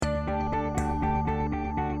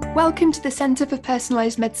Welcome to the Centre for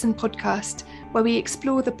Personalised Medicine podcast, where we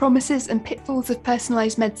explore the promises and pitfalls of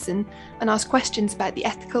personalised medicine and ask questions about the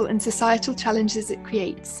ethical and societal challenges it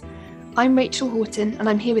creates. I'm Rachel Horton, and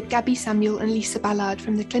I'm here with Gabby Samuel and Lisa Ballard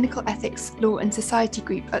from the Clinical Ethics, Law and Society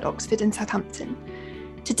group at Oxford and Southampton.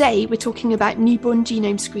 Today, we're talking about newborn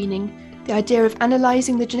genome screening, the idea of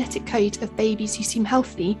analysing the genetic code of babies who seem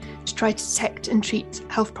healthy to try to detect and treat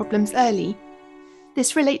health problems early.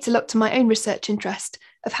 This relates a lot to my own research interest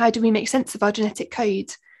of how do we make sense of our genetic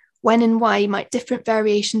code? When and why might different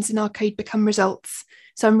variations in our code become results?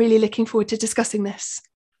 So I'm really looking forward to discussing this.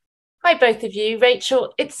 Hi, both of you.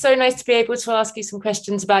 Rachel, it's so nice to be able to ask you some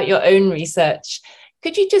questions about your own research.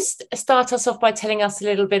 Could you just start us off by telling us a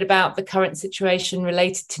little bit about the current situation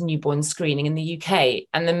related to newborn screening in the UK,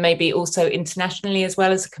 and then maybe also internationally as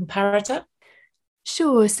well as a comparator?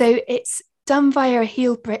 Sure. So it's done via a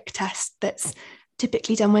heel prick test that's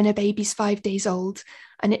typically done when a baby's 5 days old,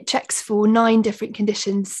 and it checks for 9 different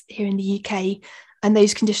conditions here in the UK. And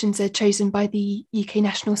those conditions are chosen by the UK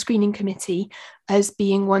National Screening Committee as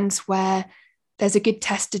being ones where there's a good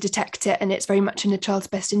test to detect it, and it's very much in a child's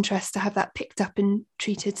best interest to have that picked up and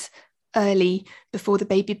treated early before the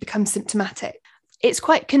baby becomes symptomatic. It's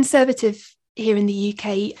quite conservative here in the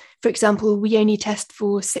UK. For example, we only test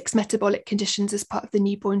for 6 metabolic conditions as part of the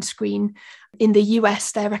newborn screen. In the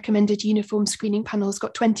US, their recommended uniform screening panel's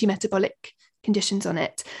got 20 metabolic conditions on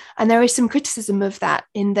it. And there is some criticism of that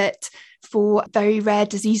in that for very rare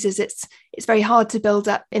diseases, it's very hard to build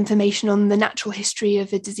up information on the natural history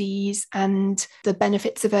of a disease and the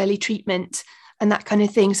benefits of early treatment and that kind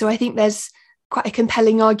of thing. So I think there's quite a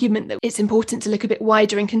compelling argument that it's important to look a bit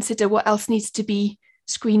wider and consider what else needs to be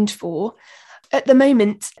screened for. At the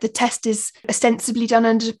moment, the test is ostensibly done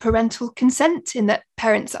under parental consent, in that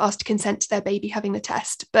parents are asked to consent to their baby having the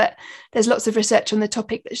test. But there's lots of research on the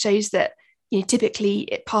topic that shows that typically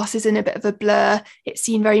it passes in a bit of a blur. It's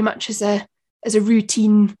seen very much as a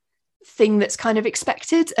routine thing that's kind of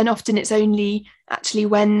expected. And often it's only actually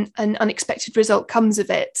when an unexpected result comes of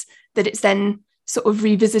it that it's then sort of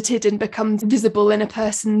revisited and becomes visible in a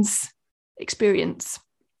person's experience.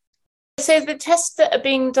 So the tests that are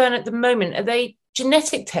being done at the moment, are they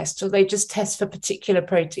genetic tests or are they just tests for particular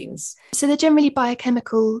proteins? So they're generally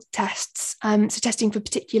biochemical tests, so testing for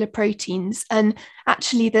particular proteins. And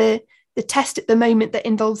actually the test at the moment that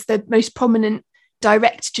involves the most prominent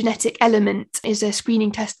direct genetic element is a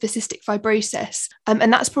screening test for cystic fibrosis.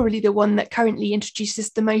 And that's probably the one that currently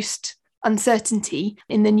introduces the most uncertainty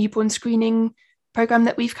in the newborn screening programme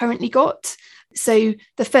that we've currently got. So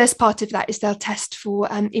the first part of that is they'll test for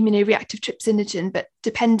immunoreactive trypsinogen, but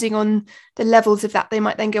depending on the levels of that, they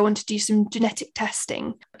might then go on to do some genetic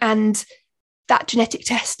testing. And that genetic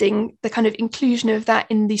testing, the kind of inclusion of that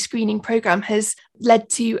in the screening programme has led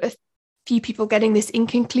to a few people getting this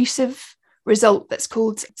inconclusive result that's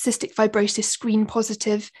called cystic fibrosis screen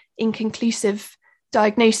positive inconclusive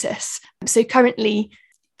diagnosis. So currently,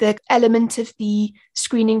 the element of the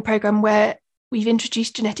screening programme where we've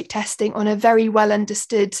introduced genetic testing on a very well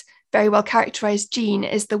understood, very well characterised gene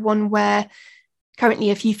is the one where currently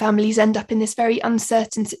a few families end up in this very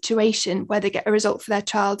uncertain situation where they get a result for their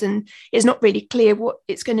child and it's not really clear what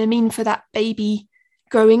it's going to mean for that baby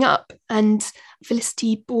growing up. And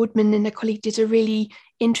Felicity Boardman and a colleague did a really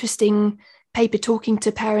interesting paper talking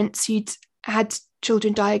to parents who'd had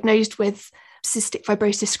children diagnosed with cystic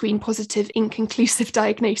fibrosis screen positive inconclusive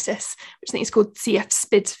diagnosis, which I think is called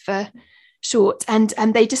CF-SPID for short. And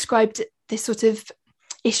they described this sort of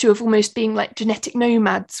issue of almost being like genetic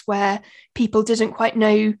nomads, where people didn't quite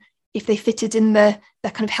know if they fitted in the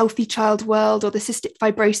kind of healthy child world or the cystic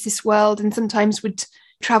fibrosis world, and sometimes would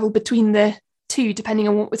travel between the two depending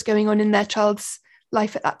on what was going on in their child's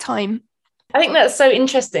life at that time. I think that's so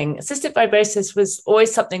interesting. Cystic fibrosis was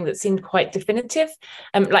always something that seemed quite definitive.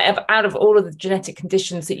 Like out of all of the genetic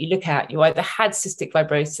conditions that you look at, you either had cystic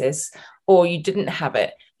fibrosis or you didn't have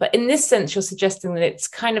it. But in this sense, you're suggesting that it's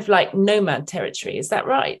kind of like nomad territory. Is that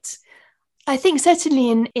right? I think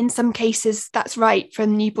certainly in some cases that's right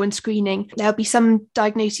from newborn screening. There'll be some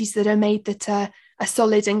diagnoses that are made that are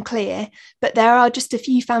solid and clear, but there are just a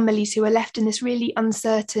few families who are left in this really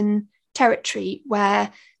uncertain territory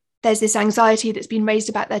where there's this anxiety that's been raised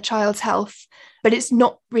about their child's health, but it's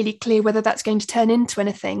not really clear whether that's going to turn into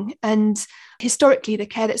anything. And historically, the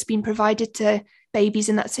care that's been provided to babies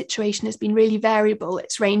in that situation has been really variable.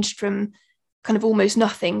 It's ranged from kind of almost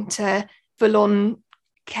nothing to full-on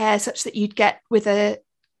care such that you'd get with a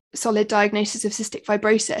solid diagnosis of cystic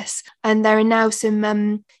fibrosis. And there are now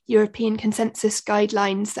some European consensus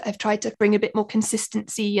guidelines that have tried to bring a bit more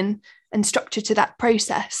consistency and structure to that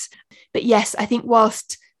process. But yes, I think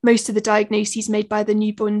whilst most of the diagnoses made by the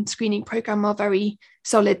newborn screening programme are very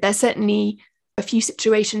solid. There's certainly a few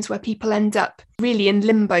situations where people end up really in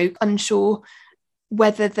limbo, unsure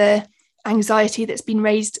whether the anxiety that's been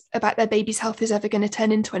raised about their baby's health is ever going to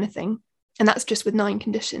turn into anything. And that's just with 9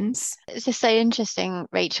 conditions. It's just so interesting,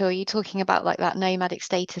 Rachel, you're talking about like that nomadic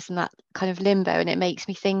status and that kind of limbo. And it makes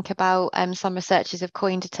me think about some researchers have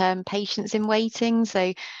coined a term patients in waiting.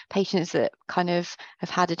 So patients that kind of have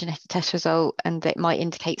had a genetic test result and that might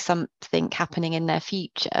indicate something happening in their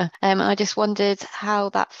future. And I just wondered how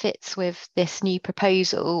that fits with this new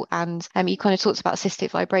proposal. And you kind of talked about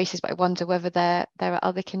cystic fibrosis, but I wonder whether there are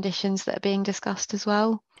other conditions that are being discussed as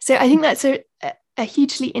well. So I think that's a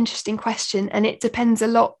hugely interesting question, and it depends a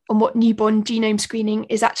lot on what newborn genome screening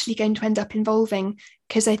is actually going to end up involving,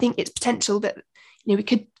 because I think it's potential that we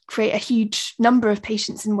could create a huge number of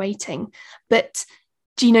patients in waiting, but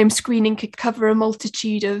genome screening could cover a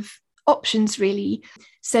multitude of options really.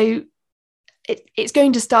 So it's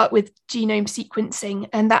going to start with genome sequencing,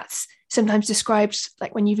 and that's sometimes described,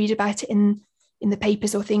 like when you read about it in the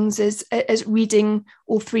papers or things, as reading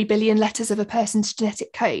all 3 billion letters of a person's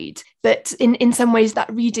genetic code. But in some ways,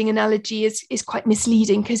 that reading analogy is quite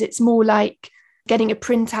misleading, because it's more like getting a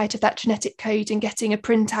printout of that genetic code and getting a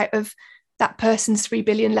printout of that person's 3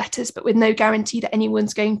 billion letters, but with no guarantee that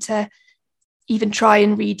anyone's going to even try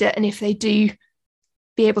and read it. And if they do,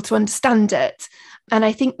 be able to understand it. And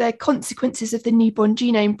I think the consequences of the newborn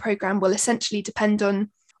genome programme will essentially depend on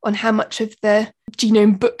how much of the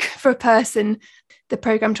genome book for a person the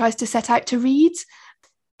programme tries to set out to read,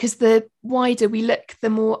 because the wider we look, the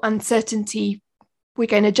more uncertainty we're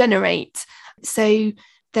going to generate. So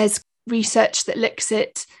there's research that looks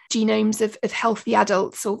at genomes of healthy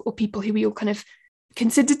adults or people who we all kind of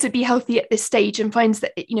consider to be healthy at this stage, and finds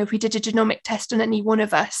that, if we did a genomic test on any one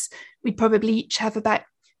of us, we'd probably each have about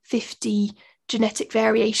 50 genetic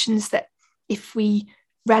variations that, if we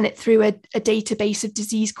ran it through a database of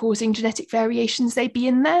disease-causing genetic variations, they'd be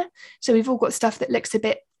in there. So we've all got stuff that looks a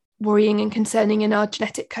bit worrying and concerning in our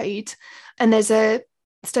genetic code. And there's a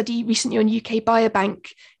study recently on UK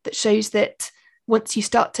Biobank that shows that once you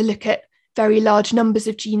start to look at very large numbers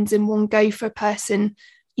of genes in one go for a person,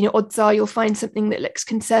 odds are you'll find something that looks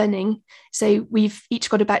concerning. So we've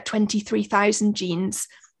each got about 23,000 genes.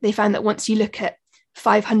 They found that once you look at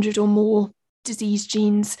 500 or more disease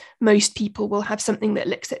genes, most people will have something that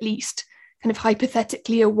looks at least kind of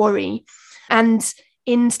hypothetically a worry. And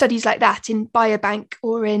in studies like that, in Biobank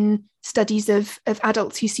or in studies of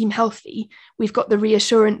adults who seem healthy, we've got the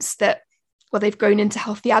reassurance that, well, they've grown into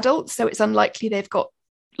healthy adults, so it's unlikely they've got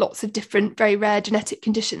lots of different very rare genetic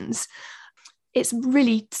conditions. It's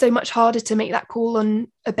really so much harder to make that call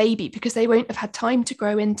on a baby, because they won't have had time to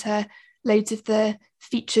grow into loads of the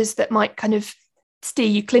features that might kind of steer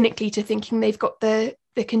you clinically to thinking they've got the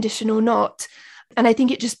condition or not. And I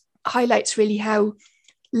think it just highlights really how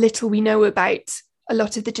little we know about a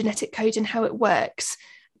lot of the genetic code and how it works.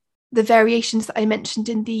 The variations that I mentioned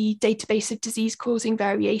in the database of disease-causing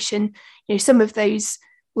variation, some of those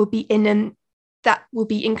will be in, and that will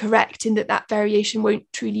be incorrect in that variation won't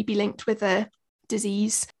truly be linked with a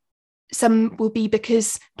disease. Some will be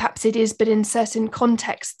because perhaps it is, but in certain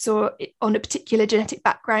contexts or on a particular genetic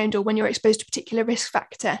background, or when you're exposed to a particular risk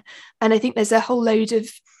factor. And I think there's a whole load of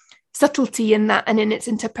subtlety in that and in its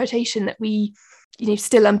interpretation that we,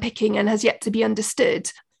 still unpicking and has yet to be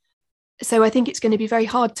understood. So I think it's going to be very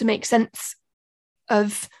hard to make sense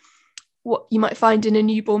of what you might find in a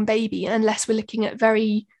newborn baby unless we're looking at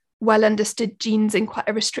very well understood genes in quite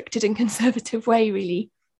a restricted and conservative way,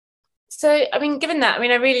 really. So, given that,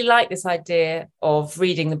 I really like this idea of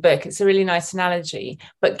reading the book. It's a really nice analogy.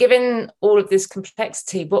 But given all of this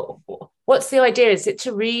complexity, what's the idea? Is it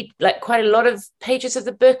to read like quite a lot of pages of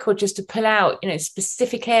the book, or just to pull out,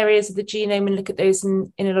 specific areas of the genome and look at those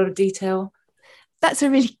in a lot of detail? That's a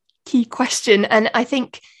really key question. And I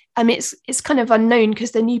think it's kind of unknown,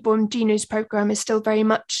 because the Newborn Genomes Programme is still very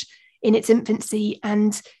much in its infancy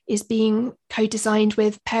and is being co-designed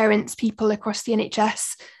with parents, people across the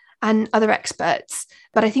NHS and other experts.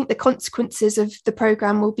 But I think the consequences of the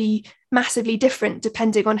programme will be massively different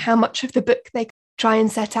depending on how much of the book they try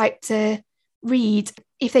and set out to read.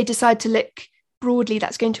 If they decide to look broadly,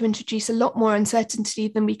 that's going to introduce a lot more uncertainty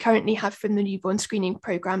than we currently have from the newborn screening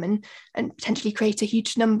programme, and potentially create a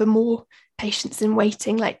huge number more patients in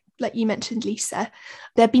waiting, like you mentioned, Lisa.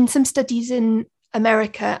 There have been some studies in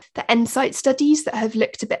America, the EnSight studies, that have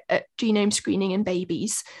looked a bit at genome screening in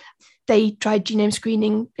babies. They tried genome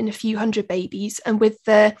screening in a few hundred babies, and with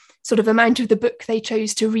the sort of amount of the book they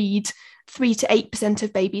chose to read, 3 to 8%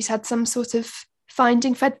 of babies had some sort of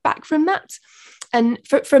finding fed back from that. And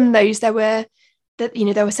from those, there that,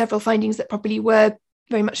 there were several findings that probably were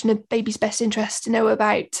very much in a baby's best interest to know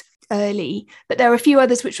about early. But there are a few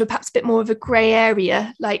others which were perhaps a bit more of a grey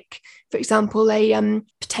area, like, for example, a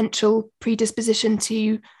potential predisposition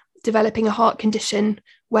to developing a heart condition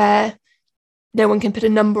where no one can put a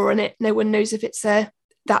number on it. No one knows if it's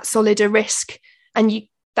that solid a risk. And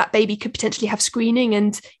that baby could potentially have screening.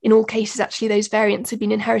 And in all cases, actually, those variants have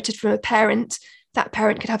been inherited from a parent. That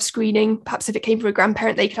parent could have screening. Perhaps if it came from a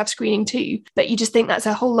grandparent, they could have screening too. But you just think that's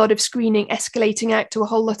a whole lot of screening escalating out to a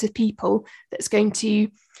whole lot of people that's going to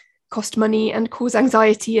cost money and cause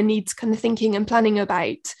anxiety and needs kind of thinking and planning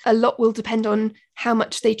about. A lot will depend on how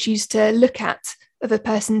much they choose to look at of a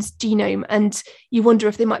person's genome. And you wonder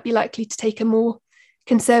if they might be likely to take a more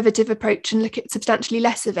conservative approach and look at substantially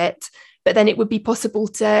less of it. But then it would be possible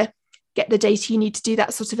to get the data you need to do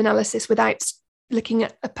that sort of analysis without looking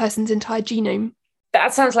at a person's entire genome.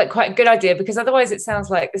 That sounds like quite a good idea, because otherwise it sounds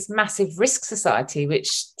like this massive risk society,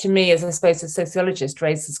 which to me, as I suppose a sociologist,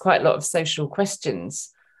 raises quite a lot of social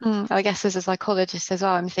questions. I guess as a psychologist as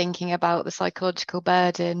well, I'm thinking about the psychological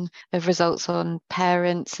burden of results on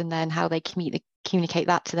parents and then how they communicate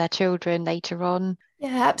that to their children later on.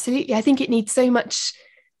 Yeah, absolutely. I think it needs so much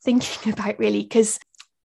thinking about, really, because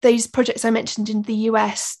those projects I mentioned in the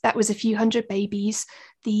US, that was a few hundred babies.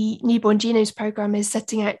 The Newborn Genomes Programme is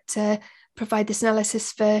setting out to provide this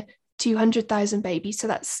analysis for 200,000 babies. So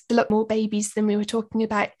that's a lot more babies than we were talking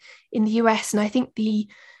about in the US. And I think the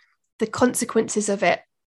consequences of it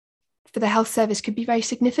for the health service could be very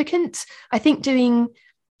significant. I think doing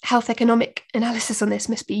health economic analysis on this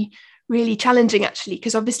must be really challenging, actually,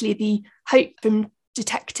 because obviously the hope from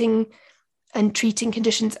detecting and treating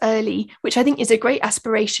conditions early, which I think is a great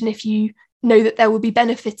aspiration if you know that there will be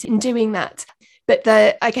benefit in doing that. But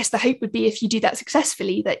I guess the hope would be, if you do that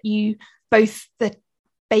successfully, that you, both the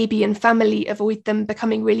baby and family, avoid them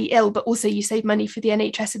becoming really ill, but also you save money for the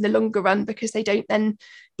NHS in the longer run, because they don't then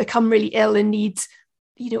become really ill and need,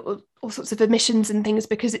 all sorts of admissions and things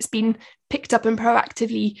because it's been picked up and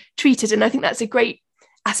proactively treated. And I think that's a great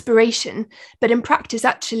aspiration. But in practice,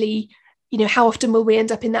 actually, how often will we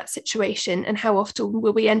end up in that situation? And how often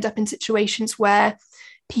will we end up in situations where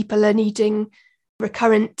people are needing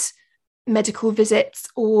recurrent medical visits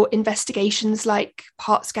or investigations like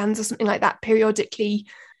heart scans or something like that periodically,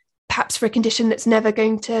 perhaps for a condition that's never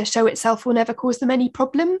going to show itself or never cause them any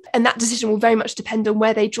problem? And that decision will very much depend on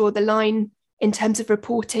where they draw the line in terms of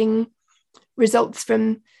reporting results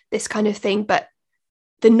from this kind of thing. But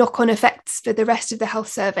the knock-on effects for the rest of the health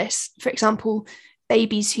service, for example,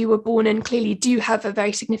 babies who were born and clearly do have a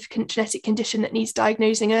very significant genetic condition that needs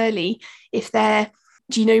diagnosing early, if their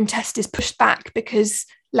genome test is pushed back because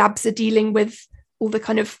labs are dealing with all the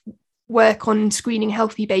kind of work on screening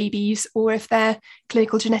healthy babies, or if their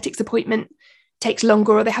clinical genetics appointment takes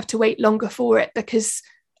longer or they have to wait longer for it because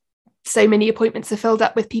so many appointments are filled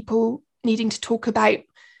up with people needing to talk about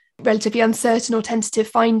relatively uncertain or tentative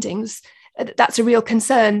findings, that's a real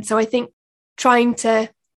concern. So I think trying to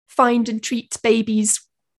find and treat babies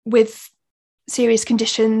with serious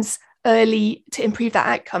conditions early to improve their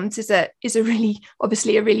outcomes is a really,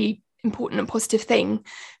 obviously a really important and positive thing.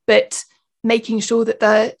 But making sure that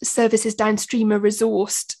the services downstream are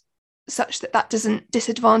resourced such that doesn't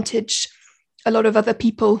disadvantage a lot of other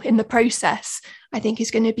people in the process, I think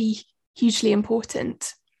is going to be hugely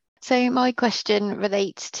important. So my question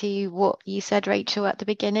relates to what you said, Rachel, at the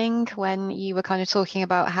beginning, when you were kind of talking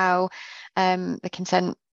about how the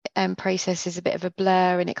consent process is a bit of a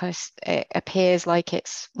blur and it appears like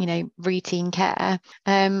it's, routine care.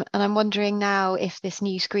 And I'm wondering now if this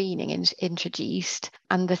new screening is introduced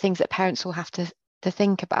and the things that parents will have to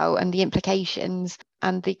think about and the implications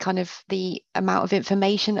and the kind of the amount of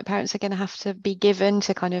information that parents are going to have to be given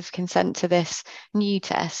to kind of consent to this new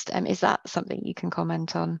test. Is that something you can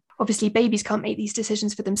comment on? Obviously, babies can't make these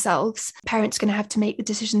decisions for themselves. Parents are going to have to make the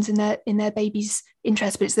decisions in their baby's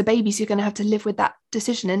interest, but it's the babies who are going to have to live with that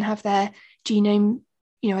decision and have their genome,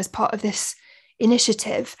 as part of this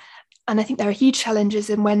initiative. And I think there are huge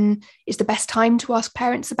challenges in when is the best time to ask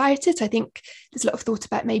parents about it. I think there's a lot of thought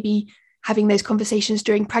about maybe having those conversations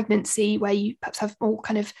during pregnancy where you perhaps have more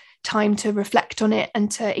kind of time to reflect on it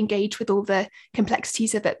and to engage with all the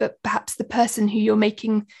complexities of it. But perhaps the person who you're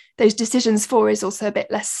making those decisions for is also a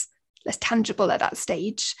bit less tangible at that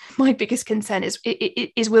stage. My biggest concern is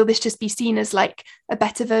will this just be seen as like a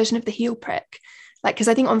better version of the heel prick? Like, because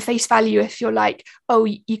I think on face value, if you're like, oh,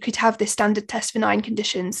 you could have this standard test for 9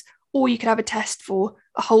 conditions, or you could have a test for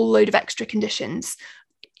a whole load of extra conditions,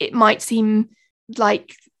 it might seem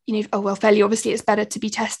like fairly obviously it's better to be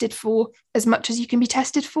tested for as much as you can be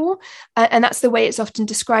tested for. And that's the way it's often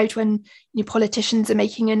described when politicians are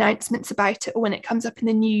making announcements about it, or when it comes up in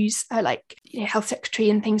the news, health secretary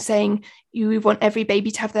and things saying we want every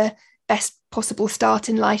baby to have the best possible start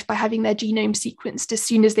in life by having their genome sequenced as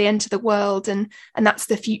soon as they enter the world. And that's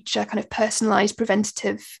the future kind of personalized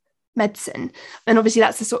preventative medicine. And obviously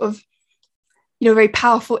that's a sort of, very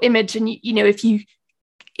powerful image. And,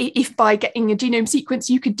 if by getting a genome sequence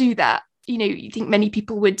you could do that, you think many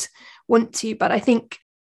people would want to. But I think,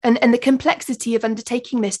 and the complexity of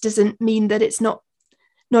undertaking this doesn't mean that it's not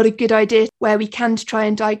a good idea, where we can try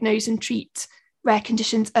and diagnose and treat rare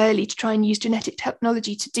conditions early, to try and use genetic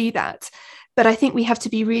technology to do that. But I think we have to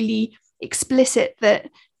be really explicit that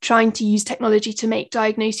trying to use technology to make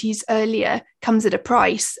diagnoses earlier comes at a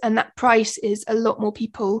price. And that price is a lot more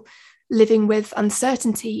people living with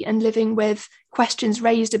uncertainty and living with questions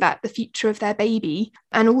raised about the future of their baby,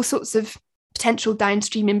 and all sorts of potential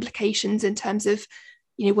downstream implications in terms of,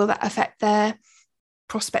 will that affect their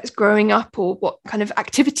prospects growing up, or what kind of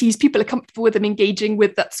activities people are comfortable with them engaging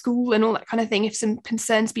with at school, and all that kind of thing, if some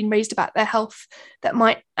concerns been raised about their health that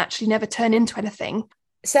might actually never turn into anything.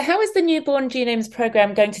 So how is the Newborn Genomes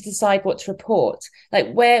Programme going to decide what to report?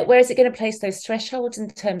 Where is it going to place those thresholds in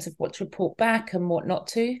terms of what to report back and what not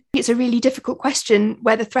to? It's a really difficult question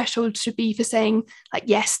where the threshold should be for saying,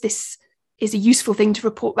 yes, this is a useful thing to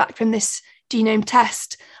report back from this genome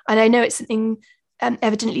test. And I know it's something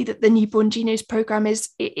evidently that the Newborn Genomes Programme is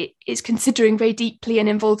considering very deeply and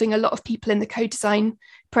involving a lot of people in the co-design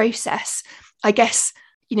process. I guess,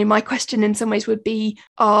 my question in some ways would be,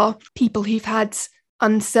 are people who've had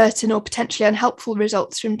uncertain or potentially unhelpful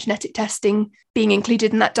results from genetic testing being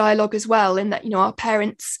included in that dialogue as well, in that, are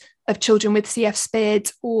parents of children with CF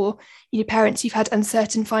SPID, or, parents who've had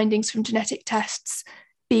uncertain findings from genetic tests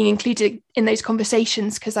being included in those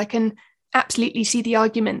conversations? Because I can absolutely see the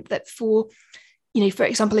argument that for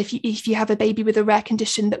example, if you have a baby with a rare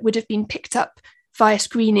condition that would have been picked up via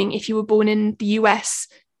screening if you were born in the US,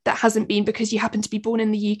 that hasn't been because you happen to be born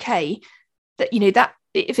in the UK, that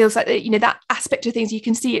it feels like that aspect of things, you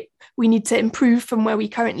can see it, we need to improve from where we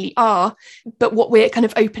currently are. But what we're kind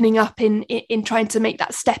of opening up in trying to make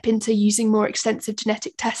that step into using more extensive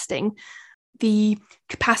genetic testing, the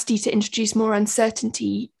capacity to introduce more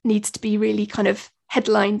uncertainty needs to be really kind of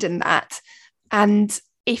headlined in that. And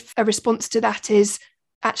if a response to that is,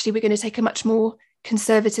 actually, we're going to take a much more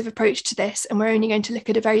conservative approach to this, and we're only going to look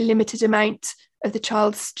at a very limited amount of the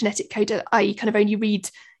child's genetic code, i.e. kind of only read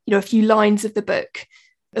a few lines of the book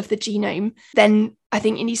of the genome, then I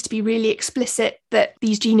think it needs to be really explicit that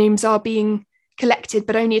these genomes are being collected,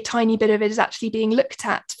 but only a tiny bit of it is actually being looked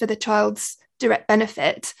at for the child's direct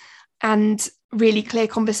benefit, and really clear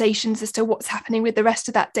conversations as to what's happening with the rest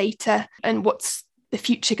of that data and what's the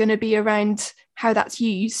future going to be around how that's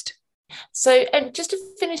used. So, and just to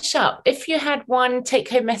finish up, if you had one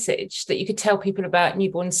take-home message that you could tell people about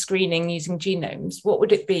newborn screening using genomes, what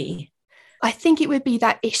would it be? I think it would be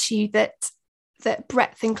that issue that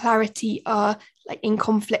breadth and clarity are in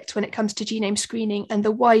conflict when it comes to genome screening, and the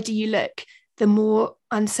wider you look, the more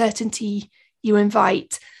uncertainty you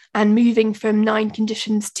invite. And moving from 9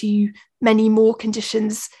 conditions to many more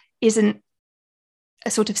conditions isn't a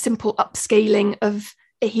sort of simple upscaling of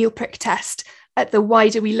a heel prick test. The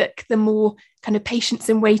wider we look, the more kind of patience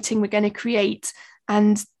in waiting we're going to create,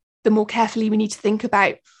 and the more carefully we need to think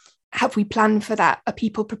about, have we planned for that? Are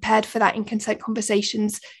people prepared for that in consent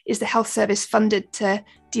conversations? Is the health service funded to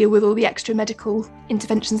deal with all the extra medical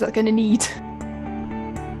interventions that they're going to need?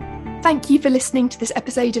 Thank you for listening to this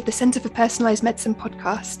episode of the Centre for Personalised Medicine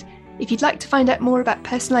podcast. If you'd like to find out more about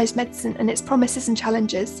personalised medicine and its promises and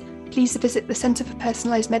challenges, please visit the Centre for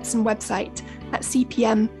Personalised Medicine website at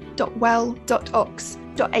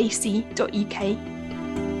cpm.well.ox.ac.uk.